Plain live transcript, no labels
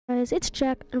Guys, it's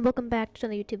Jack and welcome back to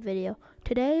another YouTube video.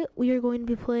 Today we are going to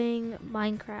be playing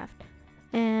Minecraft,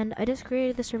 and I just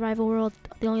created the survival world.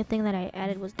 The only thing that I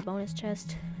added was the bonus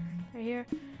chest right here.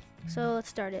 So let's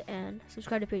start it and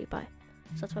subscribe to PewDiePie.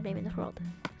 So that's what I'm naming this world.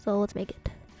 So let's make it.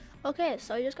 Okay,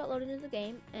 so I just got loaded into the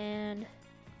game and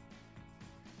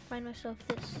find myself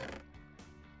this.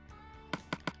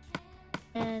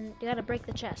 And you gotta break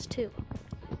the chest too.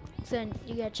 So then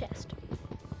you get a chest.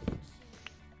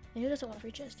 And who doesn't want a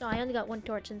free chest? No, I only got one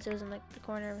torch since it was in like the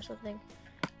corner or something.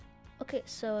 Okay,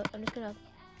 so I'm just gonna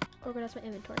organize my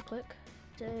inventory quick.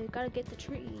 So gotta get the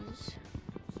trees.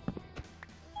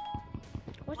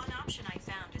 What? One option I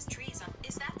found is trees on.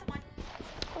 Is that the one?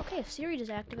 Okay, Siri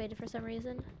just activated for some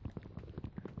reason.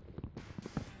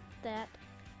 That.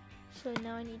 So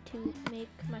now I need to make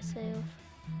myself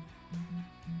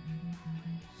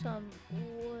some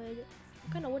wood.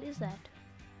 What kind of wood is that?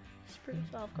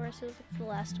 Spruce. Well, of course, it was like the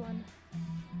last one.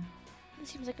 This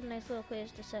seems like a nice little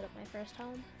place to set up my first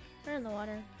home. Right in the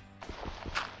water.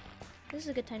 This is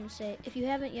a good time to say, if you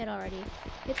haven't yet already,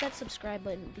 hit that subscribe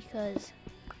button because,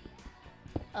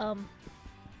 I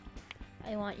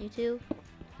want you to,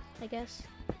 I guess.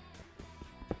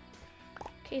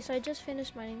 Okay, so I just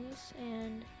finished mining this,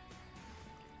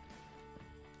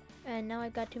 and now I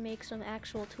got to make some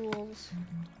actual tools.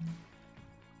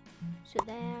 So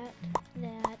that.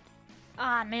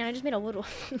 Ah, man, I just made a wood one.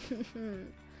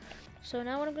 So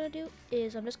now what I'm gonna do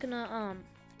is I'm just gonna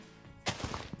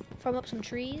farm up some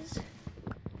trees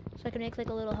so I can make like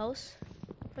a little house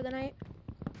for the night.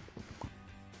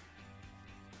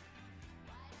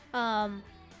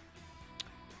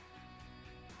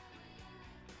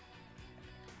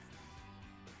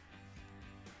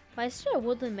 Why is there a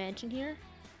woodland mansion here?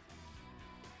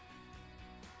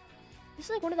 This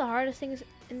is like one of the hardest things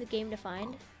in the game to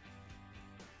find.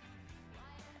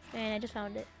 And I just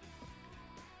found it.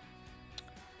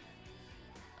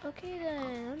 Okay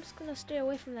then, I'm just gonna stay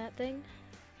away from that thing.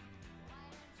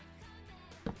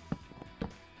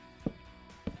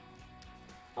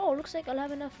 Oh, looks like I'll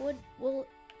have enough wood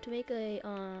to make a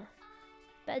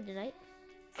bed tonight.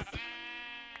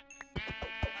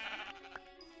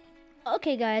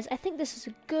 Okay guys, I think this is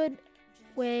a good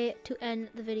way to end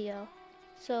the video.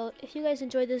 So if you guys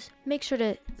enjoyed this, make sure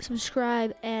to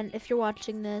subscribe, and if you're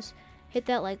watching this, hit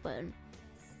that like button.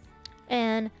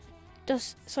 And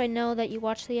just so I know that you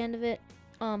watched the end of it,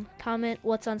 comment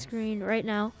what's on screen right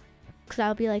now, because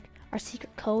that'll be like our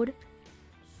secret code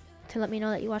to let me know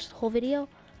that you watched the whole video.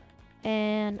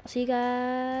 And I'll see you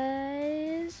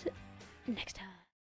guys next time.